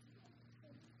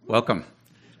Welcome.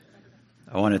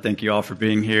 I want to thank you all for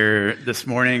being here this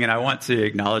morning, and I want to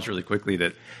acknowledge really quickly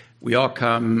that we all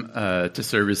come to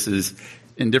services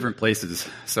in different places.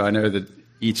 So I know that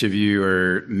each of you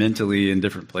are mentally in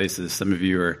different places. Some of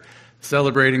you are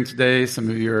celebrating today, some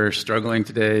of you are struggling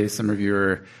today, some of you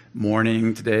are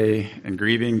mourning today and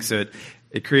grieving. So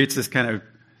it creates this kind of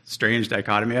strange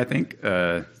dichotomy, I think.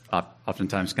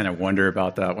 Oftentimes kind of wonder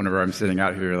about that whenever I'm sitting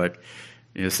out here, like,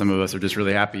 some of us are just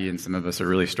really happy and some of us are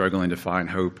really struggling to find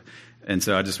hope. And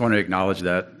so I just want to acknowledge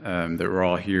that we're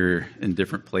all here in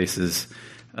different places.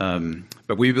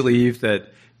 But we believe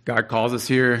that God calls us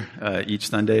here each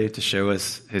Sunday to show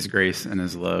us His grace and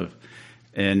His love.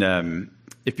 And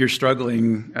if you're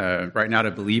struggling right now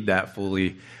to believe that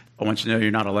fully, I want you to know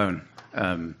you're not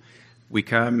alone. We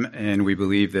come and we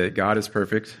believe that God is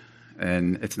perfect,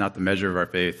 and it's not the measure of our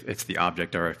faith, it's the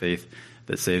object of our faith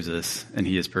that saves us, and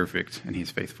He is perfect and He's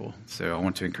faithful. So I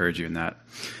want to encourage you in that.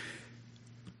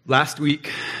 Last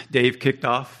week, Dave kicked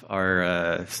off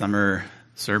our summer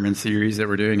sermon series that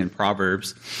we're doing in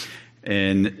Proverbs.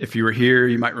 And if you were here,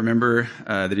 you might remember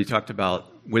that he talked about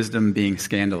wisdom being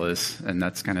scandalous. And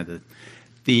that's kind of the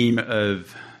theme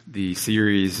of the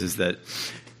series, is that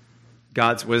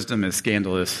God's wisdom is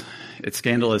scandalous. It's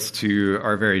scandalous to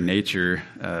our very nature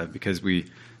because we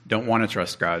don't want to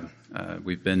trust God.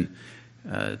 We've been,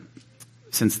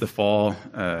 since the fall,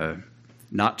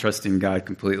 not trusting God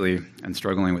completely and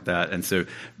struggling with that. And so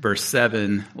verse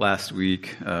 7 last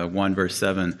week, 1 verse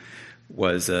 7,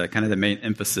 was kind of the main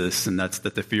emphasis, and that's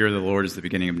that the fear of the Lord is the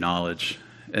beginning of knowledge,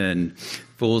 and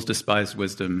fools despise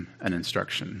wisdom and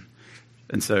instruction.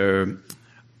 And so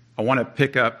I want to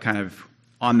pick up kind of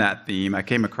on that theme. I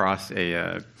came across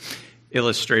a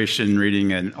illustration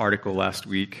reading an article last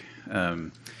week,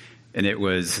 and it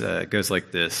goes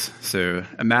like this. So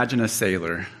imagine a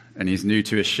sailor, and he's new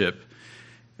to a ship,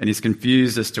 and he's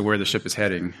confused as to where the ship is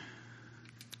heading.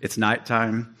 It's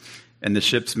nighttime, and the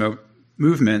ship's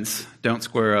movements don't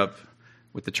square up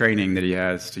with the training that he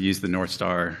has to use the North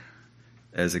Star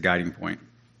as a guiding point.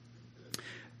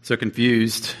 So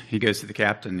confused, he goes to the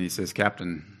captain, and he says,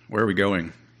 "Captain, where are we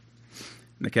going?"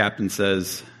 And the captain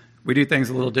says, "We do things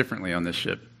a little differently on this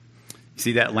ship. You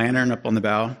see that lantern up on the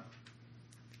bow?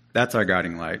 That's our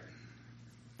guiding light.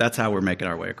 That's how we're making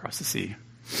our way across the sea."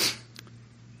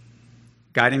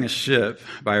 Guiding a ship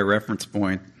by a reference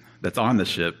point that's on the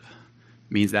ship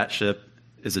means that ship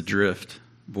is adrift,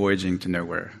 voyaging to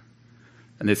nowhere.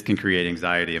 And this can create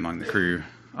anxiety among the crew,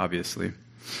 obviously.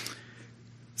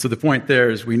 So the point there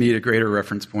is we need a greater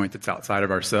reference point that's outside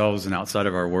of ourselves and outside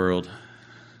of our world.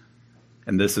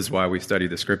 And this is why we study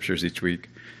the Scriptures each week.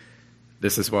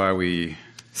 This is why we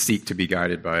seek to be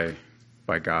guided by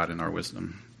God in our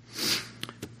wisdom.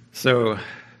 So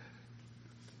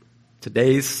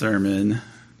today's sermon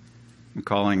I'm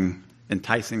calling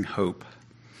Enticing Hope.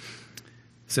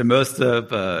 So most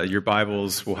of your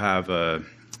Bibles will have a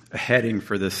heading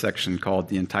for this section called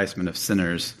The Enticement of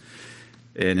Sinners.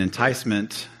 And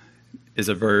enticement is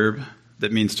a verb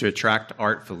that means to attract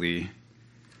artfully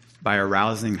by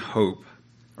arousing hope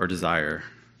or desire,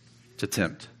 to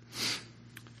tempt.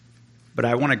 But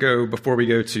I want to go, before we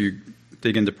go to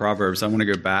dig into Proverbs, I want to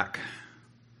go back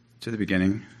to the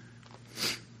beginning.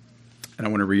 And I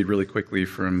want to read really quickly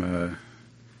from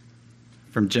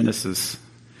Genesis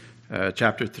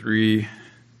chapter 3,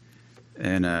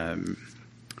 and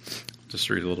just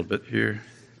read a little bit here.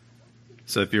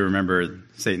 So if you remember,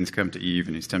 Satan's come to Eve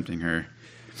and he's tempting her.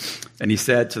 And he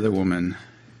said to the woman,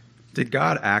 "Did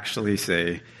God actually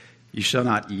say, 'You shall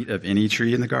not eat of any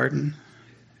tree in the garden?'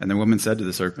 And the woman said to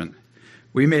the serpent,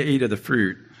 'We may eat of the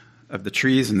fruit of the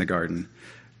trees in the garden,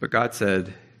 but God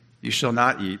said, You shall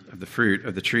not eat of the fruit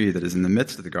of the tree that is in the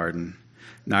midst of the garden,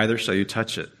 neither shall you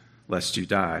touch it, lest you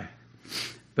die.'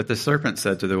 But the serpent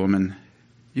said to the woman,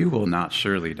 'You will not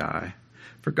surely die,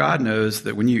 for God knows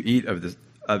that when you eat of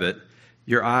it,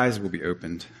 your eyes will be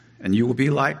opened, and you will be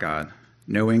like God,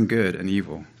 knowing good and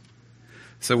evil.'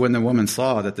 So when the woman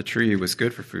saw that the tree was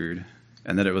good for food,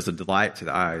 and that it was a delight to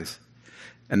the eyes,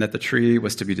 and that the tree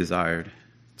was to be desired,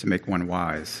 to make one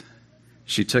wise,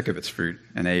 she took of its fruit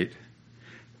and ate.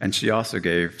 And she also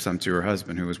gave some to her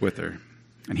husband who was with her,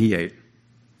 and he ate.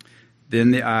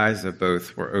 Then the eyes of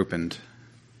both were opened,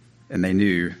 and they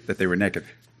knew that they were naked.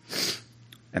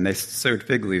 And they sewed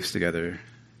fig leaves together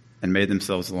and made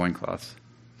themselves loincloths."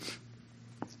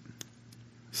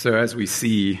 So as we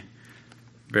see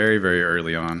very, very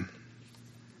early on,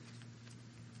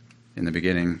 in the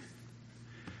beginning,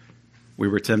 we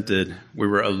were tempted, we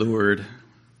were allured,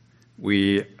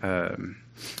 we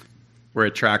were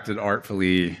attracted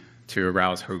artfully to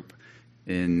arouse hope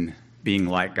in being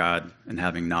like God and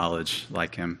having knowledge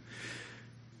like him.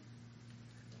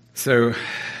 So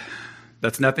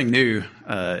that's nothing new.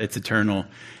 It's eternal.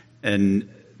 And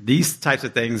these types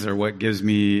of things are what gives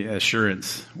me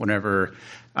assurance whenever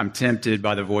I'm tempted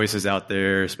by the voices out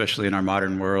there, especially in our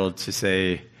modern world, to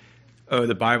say, oh,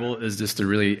 the Bible is just a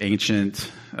really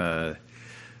ancient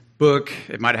book.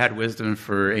 It might have had wisdom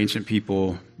for ancient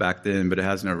people back then, but it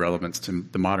has no relevance to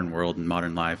the modern world and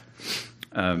modern life.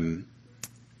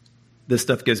 This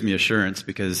stuff gives me assurance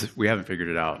because we haven't figured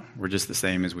it out. We're just the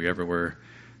same as we ever were.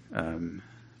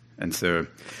 And so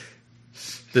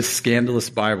this scandalous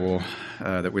Bible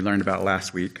that we learned about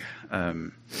last week,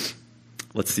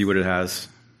 let's see what it has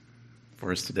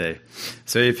for us today.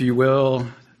 So if you will,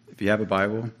 if you have a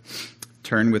Bible,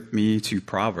 turn with me to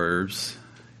Proverbs.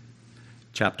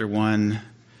 Chapter 1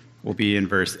 will be in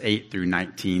verse 8 through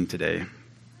 19 today.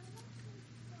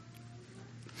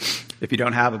 If you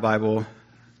don't have a Bible,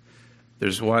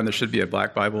 there should be a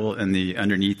black Bible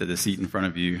underneath of the seat in front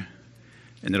of you,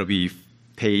 and it'll be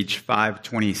page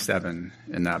 527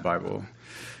 in that Bible.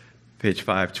 Page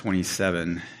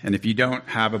 527. And if you don't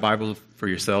have a Bible for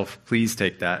yourself, please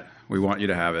take that. We want you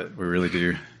to have it. We really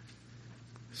do.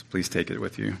 So please take it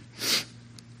with you.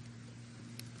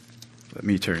 Let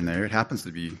me turn there. It happens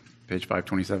to be page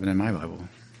 527 in my Bible.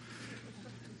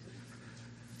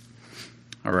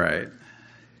 All right.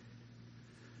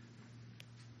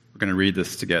 We're going to read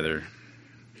this together.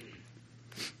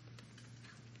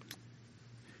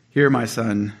 Hear, my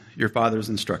son, your father's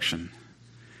instruction,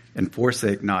 and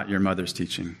forsake not your mother's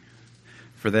teaching,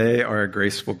 for they are a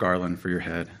graceful garland for your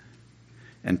head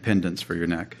and pendants for your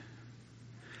neck.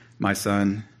 My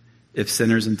son, if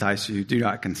sinners entice you, do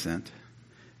not consent.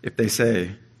 If they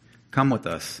say, come with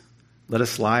us, let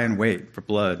us lie in wait for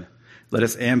blood. Let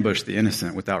us ambush the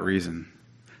innocent without reason.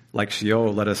 Like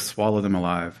Sheol, let us swallow them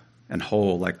alive, and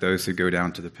whole like those who go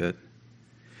down to the pit.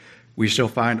 We shall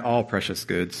find all precious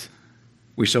goods.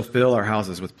 We shall fill our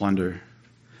houses with plunder.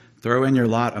 Throw in your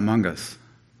lot among us.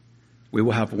 We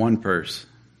will have one purse.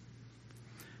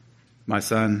 My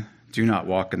son, do not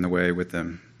walk in the way with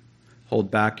them. Hold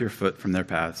back your foot from their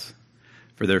paths,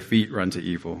 for their feet run to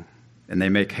evil, and they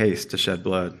make haste to shed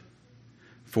blood.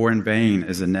 For in vain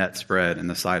is a net spread in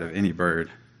the sight of any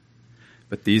bird.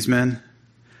 But these men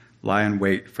lie in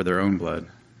wait for their own blood.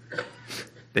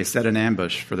 They set an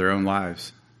ambush for their own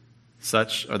lives.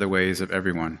 Such are the ways of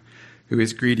everyone who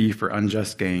is greedy for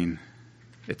unjust gain.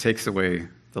 It takes away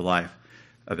the life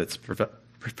of its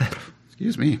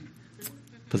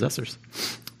possessors.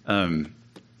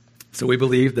 So we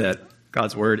believe that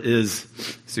God's word is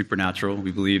supernatural.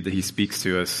 We believe that he speaks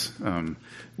to us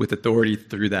with authority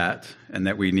through that, and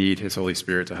that we need his Holy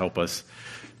Spirit to help us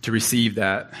to receive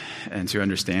that and to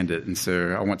understand it. And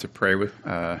so I want to pray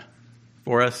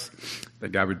for us,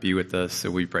 that God would be with us.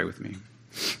 So will you pray with me?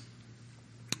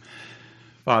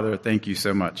 Father, thank you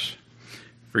so much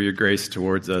for your grace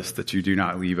towards us, that you do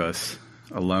not leave us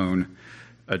alone,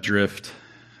 adrift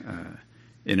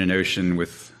in an ocean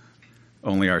with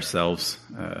only ourselves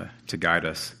to guide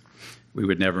us. We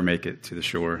would never make it to the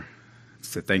shore.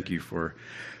 So thank you for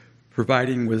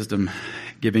providing wisdom,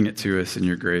 giving it to us in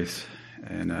your grace.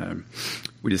 And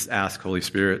we just ask, Holy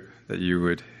Spirit, that you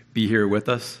would be here with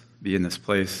us, be in this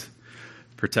place,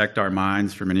 protect our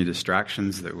minds from any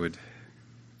distractions that would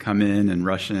come in and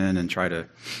rush in and try to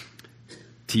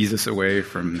tease us away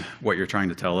from what you're trying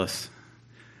to tell us.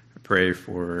 I pray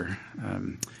for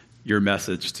your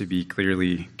message to be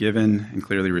clearly given and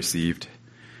clearly received.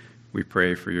 We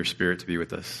pray for your Spirit to be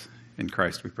with us. In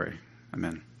Christ we pray.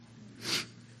 Amen.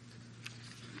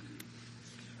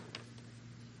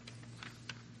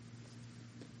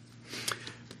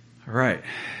 All right.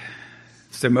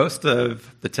 So most of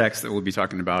the text that we'll be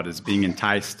talking about is being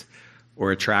enticed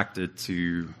or attracted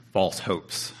to false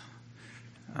hopes.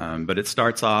 But it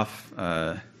starts off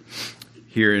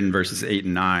here in verses 8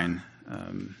 and 9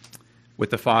 with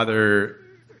the father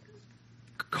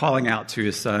calling out to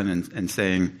his son and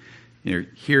saying,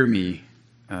 hear me,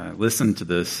 listen to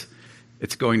this,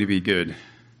 it's going to be good.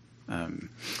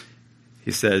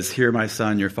 He says, hear my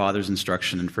son, your father's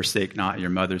instruction, and forsake not your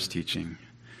mother's teaching,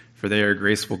 for they are a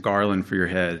graceful garland for your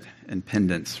head and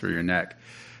pendants for your neck.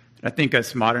 And I think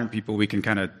as modern people, we can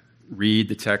kind of read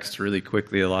the text really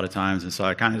quickly a lot of times, and so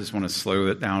I kind of just want to slow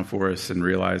it down for us and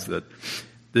realize that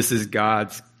this is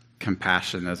God's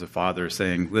compassion as a father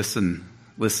saying, listen,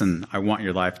 I want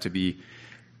your life to be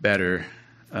better.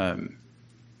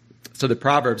 So the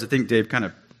Proverbs, I think Dave kind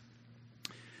of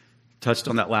touched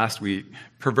on that last week.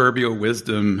 Proverbial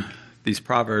wisdom, these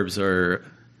Proverbs are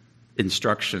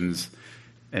instructions,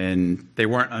 and they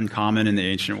weren't uncommon in the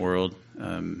ancient world.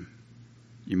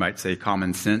 you might say,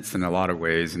 common sense in a lot of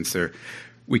ways. And so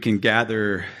we can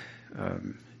gather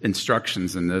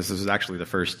instructions in this. This is actually the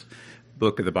first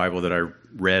book of the Bible that I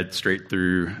read straight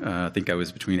through. I think I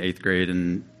was between 8th grade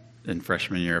and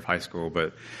freshman year of high school.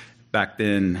 But back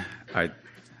then,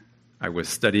 I was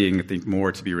studying, I think,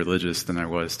 more to be religious than I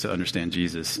was to understand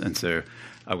Jesus. And so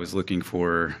I was looking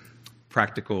for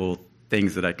practical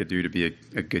things that I could do to be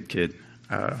a good kid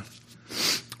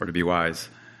or to be wise.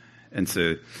 And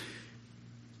so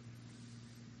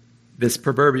this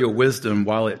proverbial wisdom,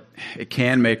 while it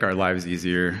can make our lives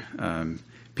easier,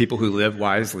 people who live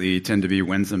wisely tend to be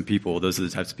winsome people. Those are the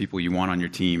types of people you want on your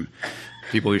team.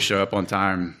 People who show up on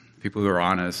time, people who are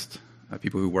honest,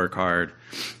 people who work hard.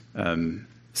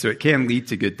 So it can lead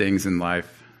to good things in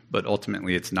life, but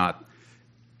ultimately it's not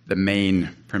the main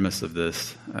premise of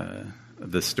this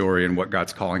story and what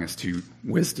God's calling us to: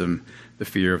 wisdom, the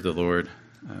fear of the Lord.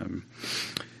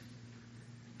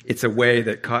 It's a way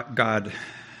that God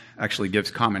actually gives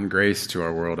common grace to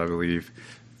our world, I believe,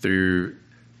 through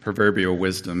proverbial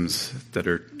wisdoms that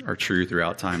are true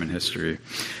throughout time and history.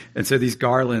 And so these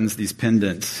garlands, these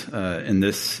pendants, in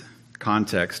this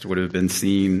context would have been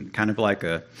seen kind of like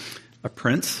a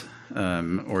prince,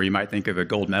 or you might think of a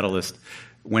gold medalist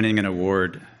winning an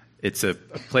award. It's a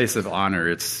place of honor.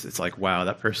 It's like, wow,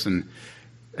 that person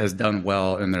has done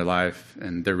well in their life,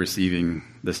 and they're receiving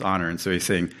this honor. And so he's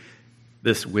saying,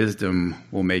 this wisdom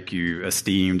will make you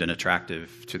esteemed and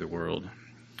attractive to the world.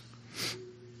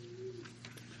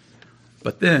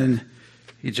 But then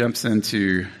he jumps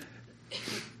into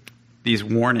these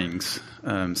warnings.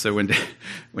 So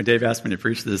when Dave asked me to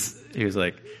preach this, he was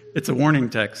like, it's a warning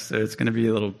text, so it's going to be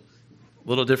a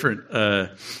little different. I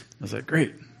was like,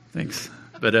 great, thanks.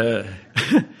 But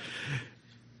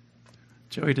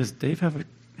Joey, does Dave have a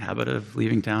habit of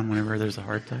leaving town whenever there's a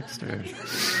hard text? Or?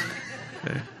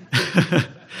 Okay.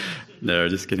 No,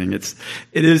 just kidding. It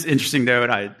is interesting though,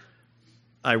 and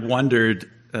I wondered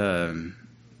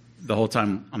the whole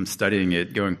time I'm studying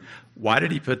it, going, why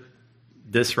did he put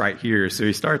this right here? So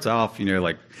he starts off,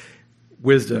 like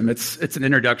wisdom. It's an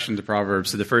introduction to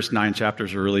Proverbs. So the first 9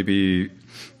 chapters will really be,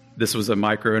 this was a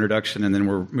micro introduction, and then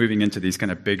we're moving into these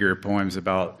kind of bigger poems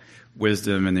about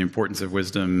wisdom and the importance of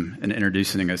wisdom and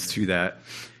introducing us to that.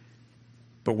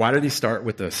 But why did he start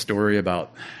with a story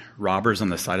about robbers on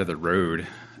the side of the road?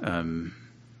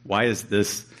 Why is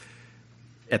this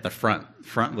at the front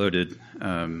loaded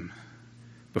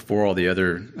before all the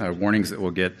other warnings that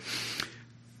we'll get?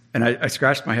 And I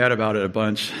scratched my head about it a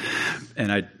bunch,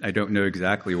 and I don't know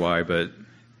exactly why, but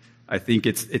I think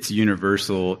it's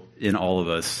universal in all of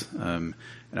us, and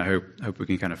I hope we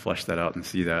can kind of flesh that out and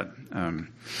see that.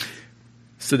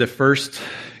 So the first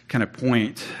kind of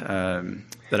point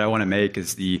that I want to make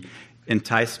is the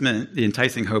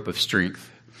enticing hope of strength.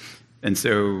 And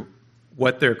so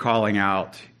what they're calling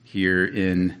out here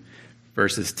in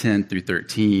verses 10 through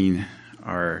 13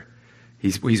 are,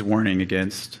 he's warning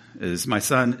against, is, my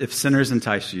son, if sinners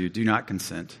entice you, do not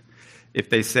consent. If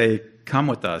they say, come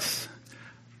with us,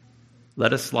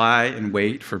 let us lie in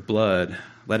wait for blood.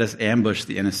 Let us ambush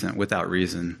the innocent without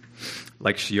reason.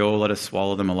 Like Sheol, let us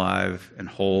swallow them alive, and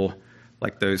whole,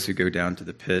 like those who go down to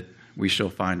the pit. We shall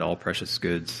find all precious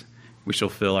goods. We shall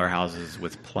fill our houses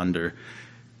with plunder.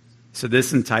 So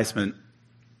this enticement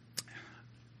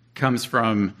comes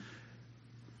from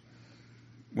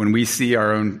when we see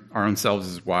our own selves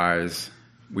as wise,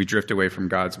 we drift away from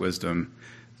God's wisdom.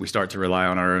 We start to rely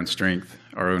on our own strength,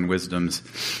 our own wisdoms.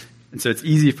 And so it's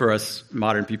easy for us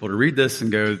modern people to read this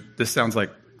and go, this sounds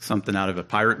like something out of a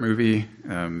pirate movie.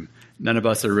 None of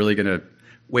us are really going to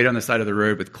wait on the side of the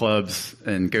road with clubs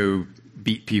and go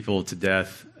beat people to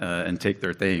death and take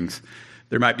their things.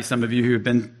 There might be some of you who have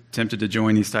been tempted to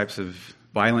join these types of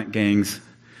violent gangs,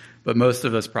 but most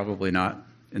of us probably not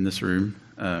in this room.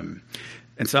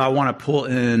 And so I want to pull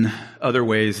in other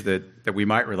ways that we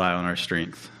might rely on our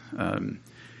strength.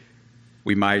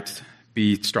 We might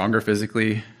be stronger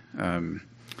physically.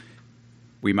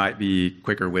 We might be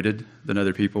quicker-witted than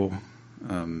other people,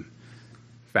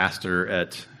 faster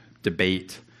at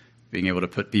debate, being able to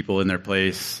put people in their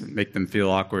place, make them feel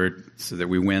awkward so that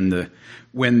we win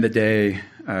the day,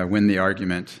 win the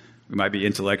argument. We might be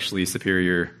intellectually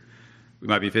superior. We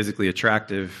might be physically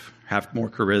attractive, have more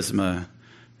charisma,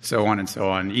 so on and so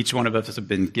on. Each one of us have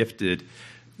been gifted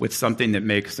with something that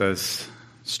makes us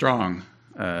strong.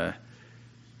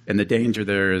 And the danger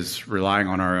there is relying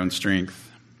on our own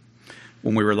strength.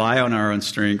 When we rely on our own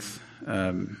strength,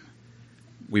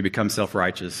 we become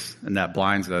self-righteous, and that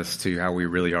blinds us to how we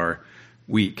really are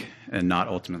weak and not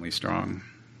ultimately strong.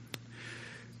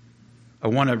 I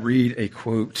want to read a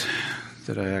quote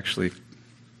that I actually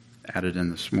added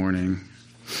in this morning.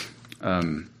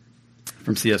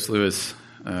 from C.S. Lewis.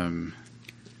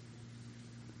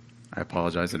 I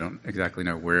apologize, I don't exactly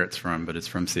know where it's from, but it's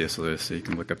from C.S. Lewis, so you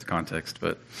can look up the context.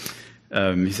 But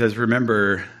he says,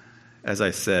 remember, as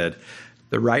I said,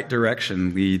 the right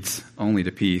direction leads not only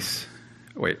to peace,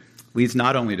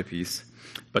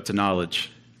 but to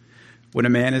knowledge. When a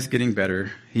man is getting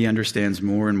better, he understands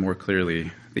more and more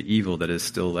clearly the evil that is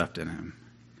still left in him.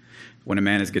 When a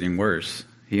man is getting worse,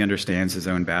 he understands his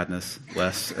own badness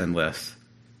less and less.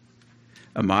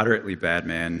 A moderately bad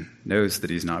man knows that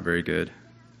he's not very good.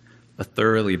 A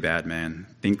thoroughly bad man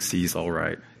thinks he's all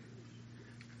right.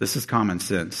 This is common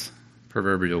sense,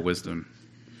 proverbial wisdom.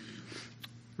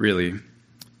 Really,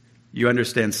 you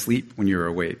understand sleep when you're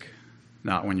awake,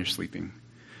 not when you're sleeping.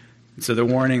 And so the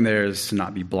warning there is to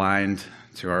not be blind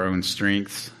to our own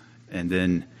strengths and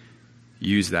then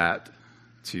use that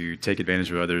to take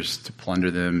advantage of others, to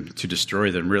plunder them, to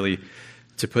destroy them. Really,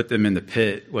 to put them in the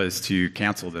pit was to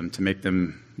cancel them, to make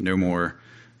them no more.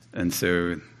 And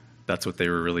so that's what they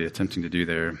were really attempting to do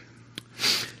there.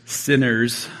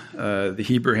 Sinners, the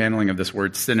Hebrew handling of this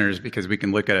word sinners, because we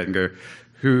can look at it and go,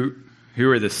 who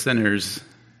are the sinners?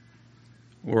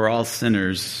 We're all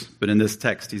sinners, but in this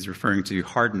text he's referring to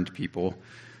hardened people.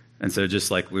 And so just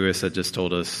like Lewis had just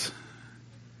told us,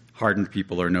 hardened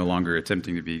people are no longer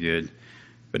attempting to be good,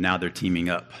 but now they're teaming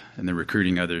up and they're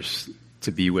recruiting others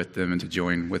to be with them and to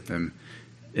join with them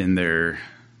in their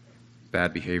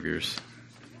bad behaviors.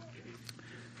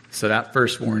 So that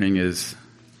first warning is,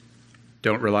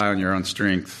 don't rely on your own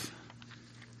strength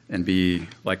and be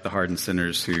like the hardened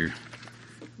sinners who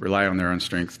rely on their own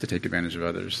strength to take advantage of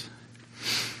others.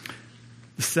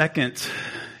 The second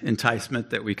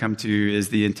enticement that we come to is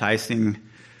the enticing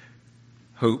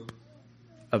hope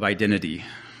of identity.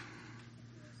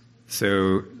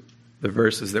 So the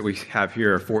verses that we have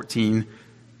here are 14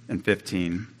 and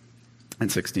 15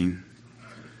 and 16.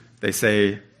 They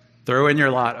say, throw in your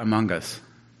lot among us.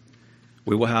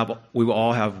 We will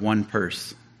all have one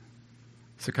purse.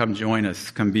 So come join us.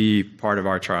 Come be part of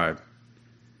our tribe.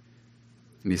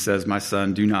 And he says, my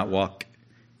son, do not walk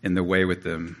in the way with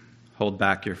them. Hold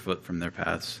back your foot from their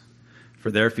paths.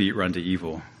 For their feet run to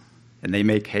evil, and they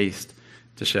make haste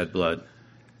to shed blood.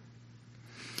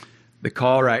 The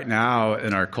call right now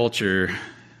in our culture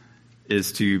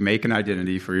is to make an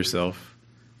identity for yourself,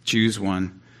 choose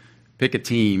one, pick a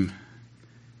team,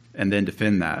 and then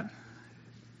defend that.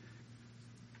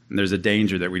 And there's a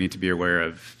danger that we need to be aware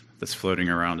of that's floating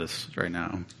around us right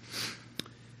now.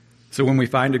 So when we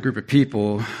find a group of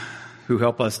people who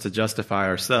help us to justify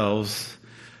ourselves,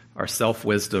 our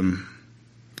self-wisdom,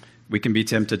 we can be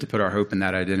tempted to put our hope in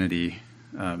that identity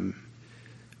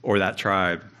or that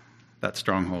tribe, that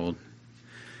stronghold.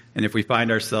 And if we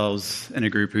find ourselves in a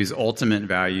group whose ultimate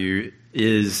value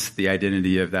is the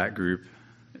identity of that group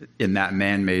in that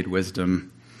man-made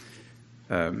wisdom,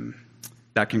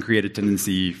 that can create a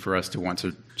tendency for us to want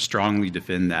to strongly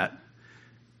defend that.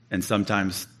 And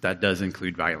sometimes that does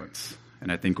include violence.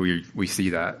 And I think we see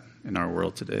that in our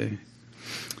world today.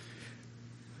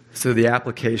 So the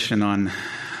application on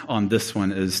this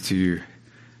one is to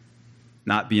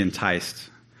not be enticed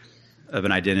of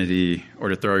an identity or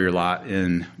to throw your lot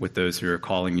in with those who are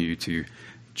calling you to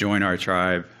join our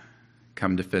tribe,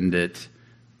 come defend it,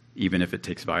 even if it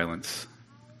takes violence.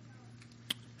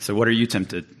 So what are you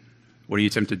tempted? What are you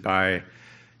tempted by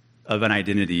of an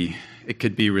identity? It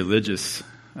could be religious.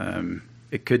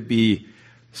 It could be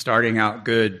starting out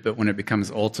good, but when it becomes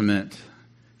ultimate,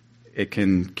 it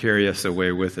can carry us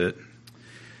away with it.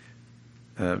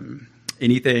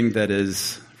 Anything that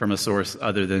is from a source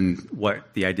other than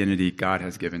what the identity God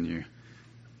has given you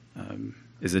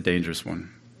is a dangerous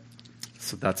one.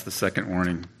 So that's the second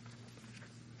warning.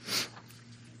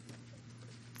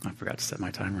 I forgot to set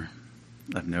my timer.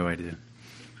 I have no idea.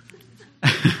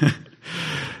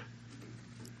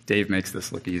 Dave makes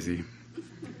this look easy.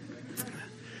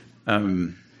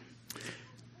 So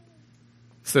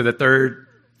the third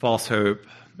false hope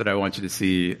that I want you to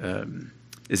see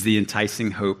is the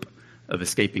enticing hope of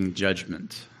escaping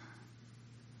judgment.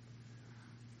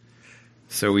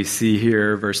 So we see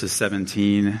here verses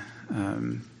 17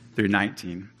 through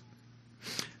 19.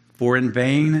 For in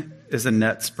vain is a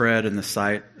net spread in the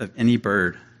sight of any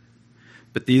bird,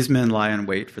 but these men lie in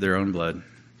wait for their own blood.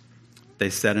 They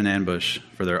set an ambush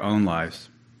for their own lives.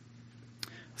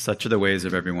 Such are the ways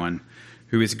of everyone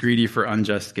who is greedy for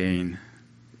unjust gain.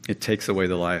 It takes away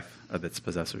the life of its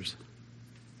possessors.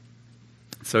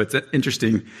 So it's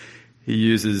interesting. He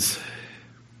uses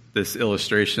this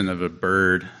illustration of a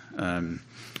bird.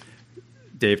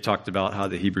 Dave talked about how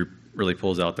the Hebrew really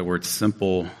pulls out the word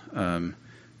simple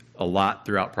a lot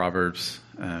throughout Proverbs,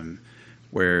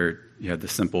 where you have the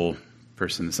simple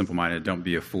person, the simple-minded, don't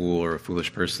be a fool or a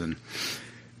foolish person.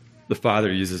 The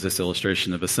Father uses this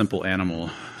illustration of a simple animal,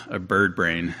 a bird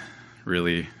brain,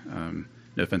 really. No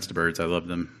offense to birds, I love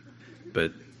them.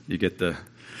 But you get the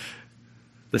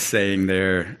saying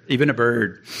there. Even a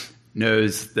bird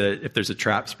knows that if there's a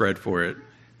trap spread for it,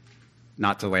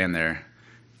 not to land there.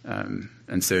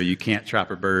 And so you can't trap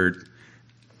a bird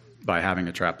by having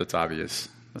a trap that's obvious.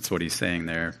 That's what he's saying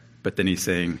there. But then he's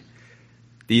saying,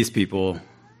 these people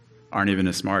aren't even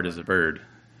as smart as a bird.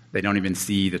 They don't even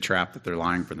see the trap that they're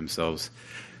lying for themselves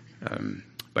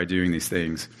by doing these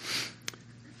things.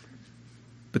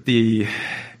 But the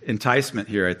enticement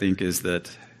here, I think, is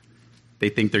that they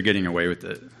think they're getting away with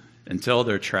it. Until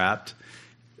they're trapped,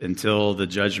 until the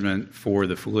judgment for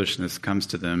the foolishness comes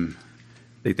to them,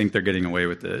 they think they're getting away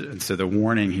with it. And so the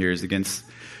warning here is against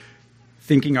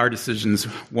thinking our decisions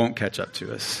won't catch up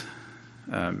to us.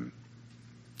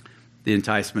 The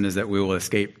enticement is that we will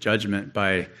escape judgment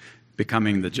by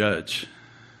becoming the judge.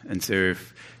 And so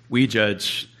if we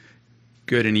judge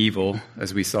good and evil,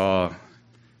 as we saw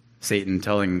Satan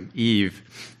telling Eve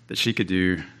that she could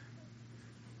do,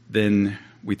 then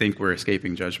we think we're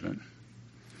escaping judgment.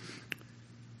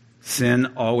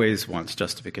 Sin always wants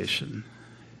justification.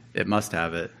 It must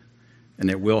have it,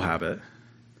 and it will have it.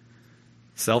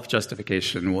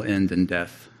 Self-justification will end in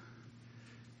death.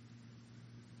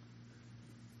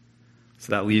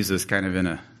 So that leaves us kind of in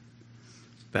a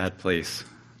bad place.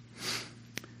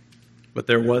 But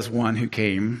there was one who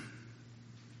came,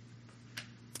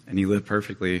 and he lived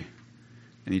perfectly,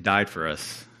 and he died for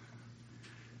us.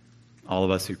 All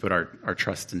of us who put our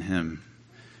trust in him.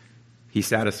 He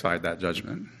satisfied that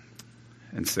judgment.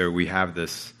 And so we have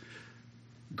this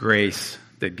grace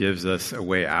that gives us a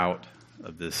way out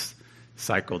of this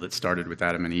cycle that started with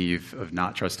Adam and Eve of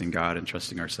not trusting God and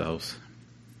trusting ourselves.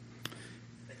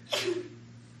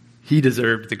 He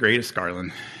deserved the greatest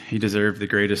garland. He deserved the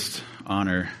greatest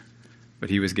honor, but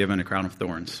he was given a crown of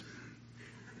thorns.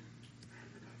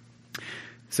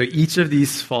 So each of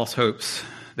these false hopes,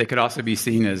 they could also be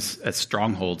seen as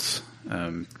strongholds.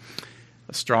 A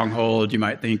stronghold, you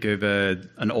might think of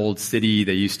an old city.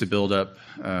 They used to build up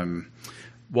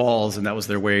walls, and that was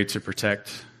their way to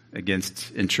protect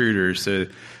against intruders. So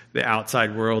the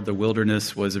outside world, the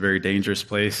wilderness, was a very dangerous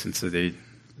place, and so they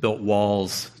built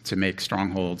walls to make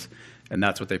strongholds, and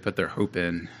that's what they put their hope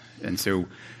in. And so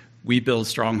we build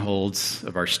strongholds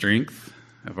of our strength,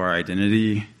 of our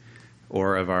identity,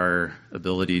 or of our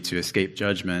ability to escape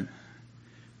judgment,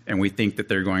 and we think that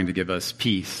they're going to give us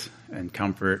peace and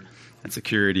comfort and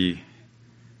security.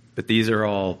 But these are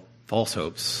all false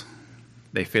hopes.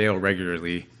 They fail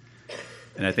regularly,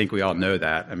 and I think we all know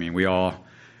that. I mean, we all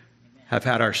have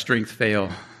had our strength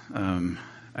fail.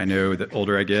 I know the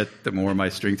older I get, the more my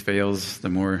strength fails, the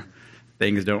more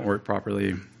things don't work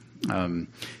properly.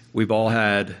 We've all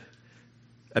had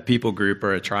a people group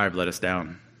or a tribe let us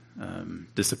down,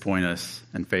 disappoint us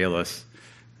and fail us.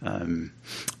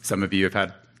 Some of you have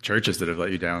had churches that have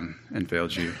let you down and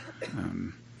failed you.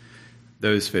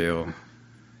 Those fail.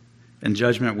 And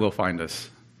judgment will find us.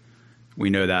 We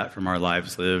know that from our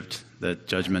lives lived, that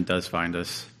judgment does find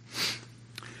us.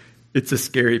 It's a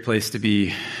scary place to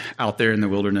be out there in the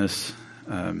wilderness,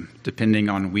 depending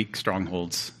on weak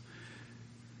strongholds.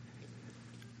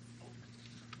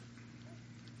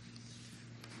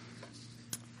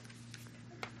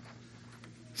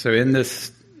 So in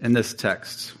this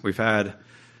text, we've had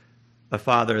a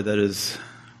father that is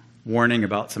warning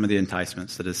about some of the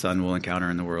enticements that his son will encounter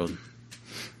in the world.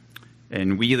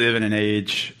 And we live in an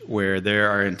age where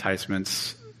there are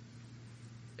enticements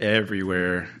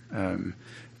everywhere.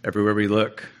 Everywhere we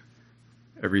look,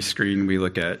 every screen we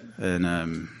look at.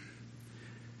 And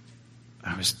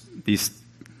these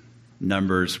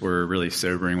numbers were really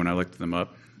sobering when I looked them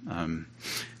up.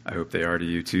 I hope they are to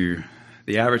you too.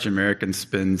 The average American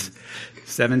spends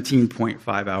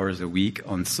 17.5 hours a week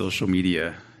on social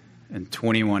media and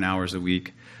 21 hours a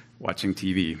week watching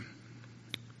TV.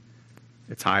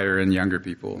 It's higher in younger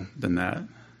people than that.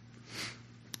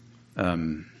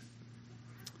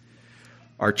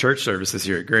 Our church services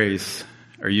here at Grace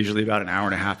are usually about an hour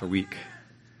and a half a week.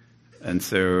 And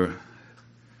so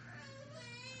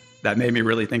that made me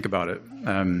really think about it.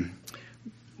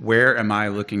 Where am I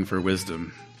looking for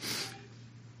wisdom?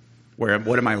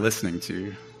 What am I listening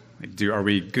to? Are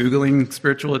we Googling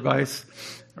spiritual advice?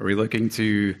 Are we looking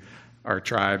to our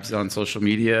tribes on social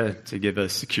media to give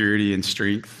us security and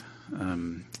strength,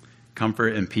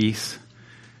 comfort and peace?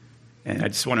 And I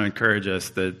just want to encourage us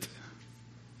that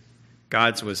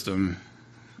God's wisdom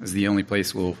is the only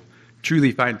place we'll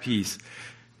truly find peace.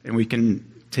 And we can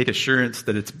take assurance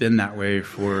that it's been that way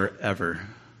forever.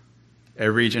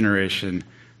 every generation.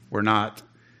 We're not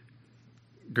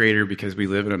greater because we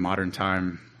live in a modern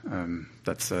time.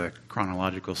 That's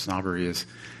chronological snobbery, as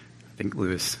I think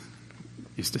Lewis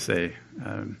used to say.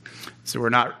 So we're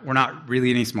not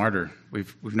really any smarter.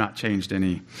 We've not changed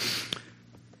any.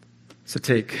 So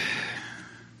take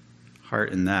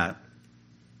heart in that.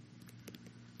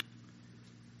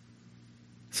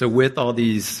 So with all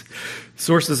these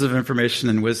sources of information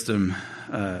and wisdom,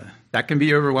 that can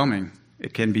be overwhelming.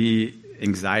 It can be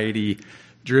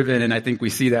anxiety-driven, and I think we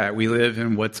see that. We live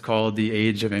in what's called the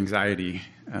age of anxiety,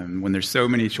 when there's so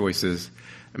many choices.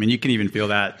 I mean, you can even feel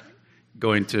that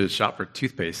going to shop for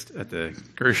toothpaste at the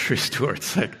grocery store.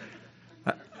 It's like,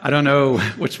 I don't know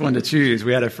which one to choose.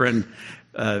 We had a friend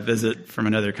visit from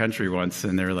another country once,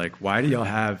 and they were like, why do y'all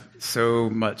have so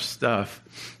much stuff?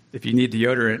 If you need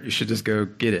deodorant, you should just go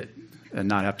get it and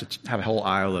not have to have a whole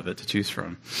aisle of it to choose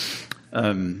from.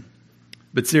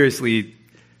 But seriously,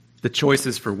 the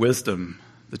choices for wisdom,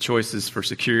 the choices for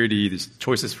security, the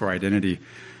choices for identity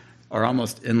are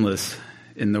almost endless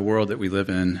in the world that we live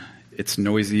in. It's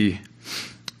noisy,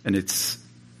 and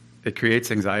it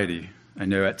creates anxiety. I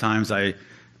know at times I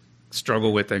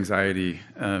struggle with anxiety,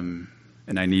 and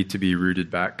I need to be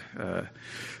rooted back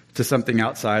to something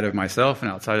outside of myself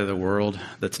and outside of the world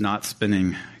that's not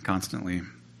spinning constantly.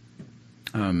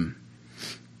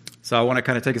 So I want to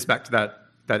kind of take us back to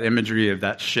that imagery of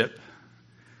that ship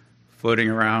floating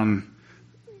around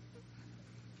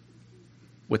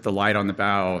with the light on the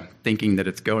bow, thinking that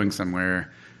it's going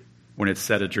somewhere when it's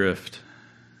set adrift.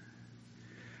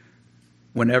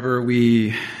 Whenever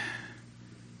we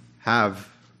have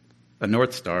a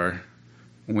North Star,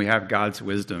 when we have God's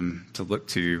wisdom to look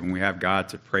to, when we have God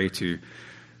to pray to,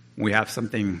 when we have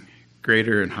something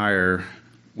greater and higher,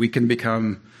 we can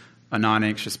become a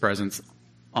non-anxious presence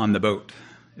on the boat,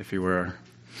 if you were.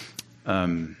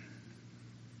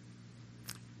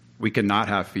 We cannot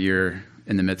have fear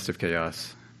in the midst of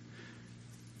chaos.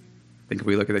 I think if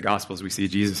we look at the Gospels, we see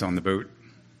Jesus on the boat,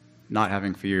 not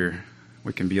having fear.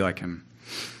 We can be like him.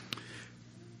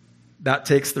 That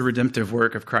takes the redemptive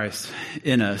work of Christ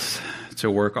in us to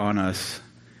work on us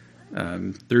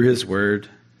through his word,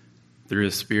 through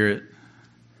his spirit.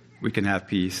 We can have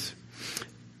peace.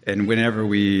 And whenever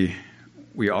we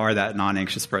are that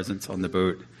non-anxious presence on the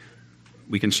boat,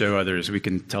 we can show others. We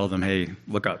can tell them, hey,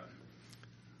 look up.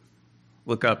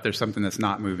 Look up. There's something that's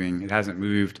not moving. It hasn't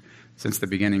moved since the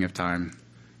beginning of time.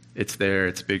 It's there.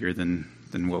 It's bigger than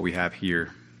what we have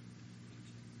here.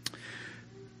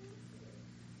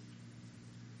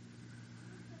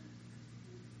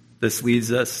 This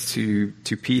leads us to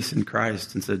peace in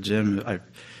Christ. And so, Jim,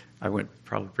 I went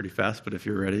probably pretty fast, but if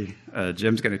you're ready,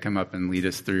 Jim's going to come up and lead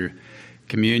us through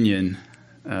communion.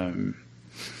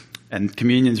 And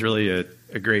communion is really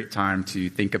a great time to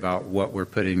think about what we're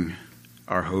putting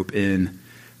our hope in,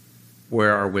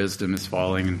 where our wisdom is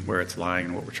falling, and where it's lying,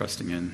 and what we're trusting in.